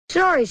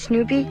Sorry,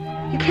 Snoopy.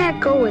 You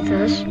can't go with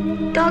us.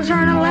 Dogs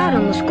aren't allowed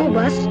on the school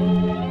bus.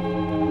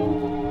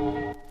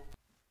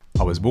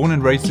 I was born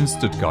and raised in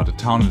Stuttgart, a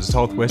town in the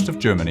southwest of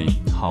Germany.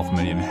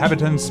 500,000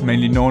 inhabitants,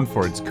 mainly known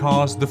for its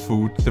cars, the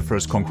food, the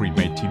first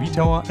concrete-made TV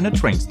tower and a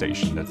train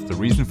station. That's the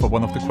reason for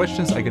one of the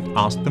questions I get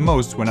asked the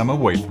most when I'm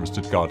away from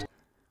Stuttgart.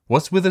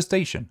 What's with the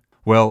station?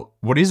 Well,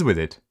 what is with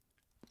it?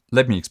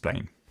 Let me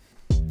explain.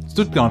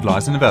 Stuttgart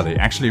lies in a valley.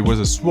 Actually, it was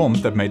a swamp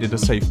that made it a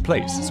safe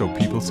place, so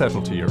people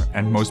settled here,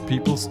 and most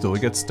people still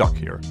get stuck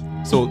here.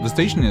 So the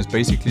station is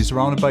basically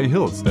surrounded by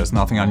hills. There's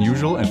nothing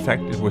unusual. In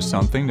fact, it was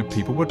something that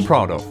people were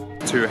proud of.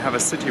 To have a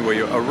city where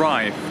you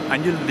arrive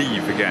and you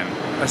leave again.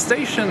 A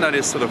station that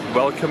is sort of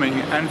welcoming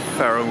and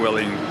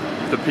farewelling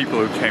the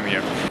people who came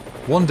here.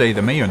 One day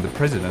the mayor and the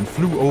president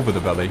flew over the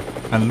valley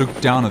and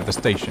looked down at the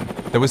station.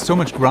 There was so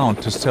much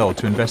ground to sell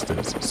to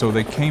investors, so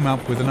they came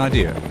up with an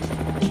idea.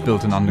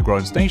 Build an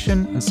underground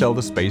station and sell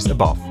the space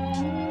above.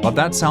 But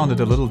that sounded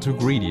a little too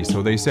greedy,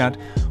 so they said,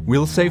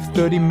 we'll save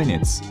 30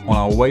 minutes on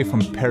our way from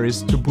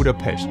Paris to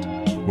Budapest.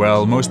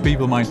 Well, most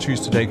people might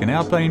choose to take an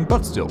airplane,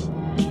 but still.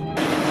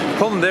 The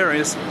problem there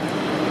is,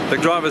 the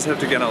drivers have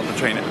to get out of the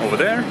train over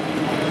there,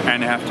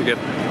 and they have to get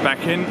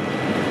back in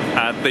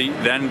at the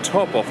then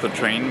top of the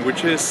train,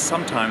 which is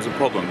sometimes a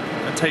problem.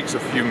 It takes a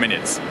few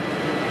minutes.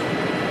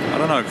 I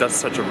don't know if that's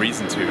such a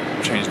reason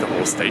to change the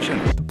whole station.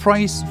 The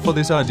price for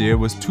this idea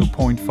was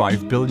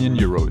 2.5 billion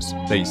euros,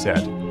 they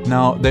said.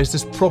 Now, there's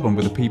this problem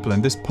with the people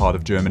in this part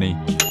of Germany.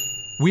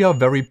 We are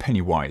very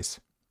penny-wise.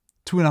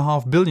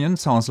 2.5 billion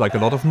sounds like a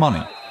lot of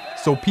money.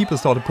 So people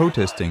started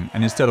protesting,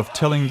 and instead of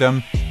telling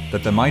them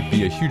that there might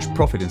be a huge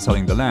profit in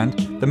selling the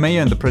land, the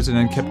mayor and the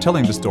president kept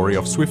telling the story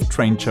of swift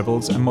train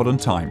travels and modern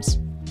times.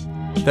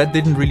 That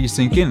didn't really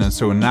sink in, and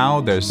so now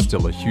there's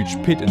still a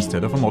huge pit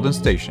instead of a modern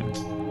station.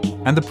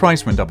 And the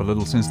price went up a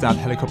little since that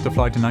helicopter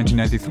flight in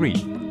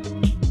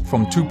 1993.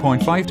 From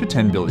 2.5 to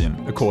 10 billion,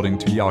 according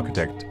to the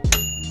architect.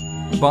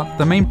 But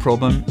the main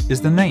problem is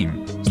the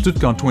name,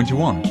 Stuttgart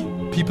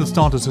 21. People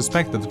start to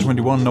suspect that the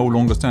 21 no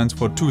longer stands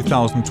for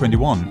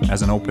 2021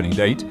 as an opening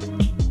date,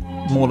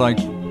 more like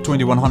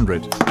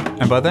 2100.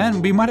 And by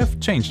then we might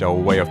have changed our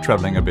way of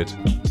traveling a bit.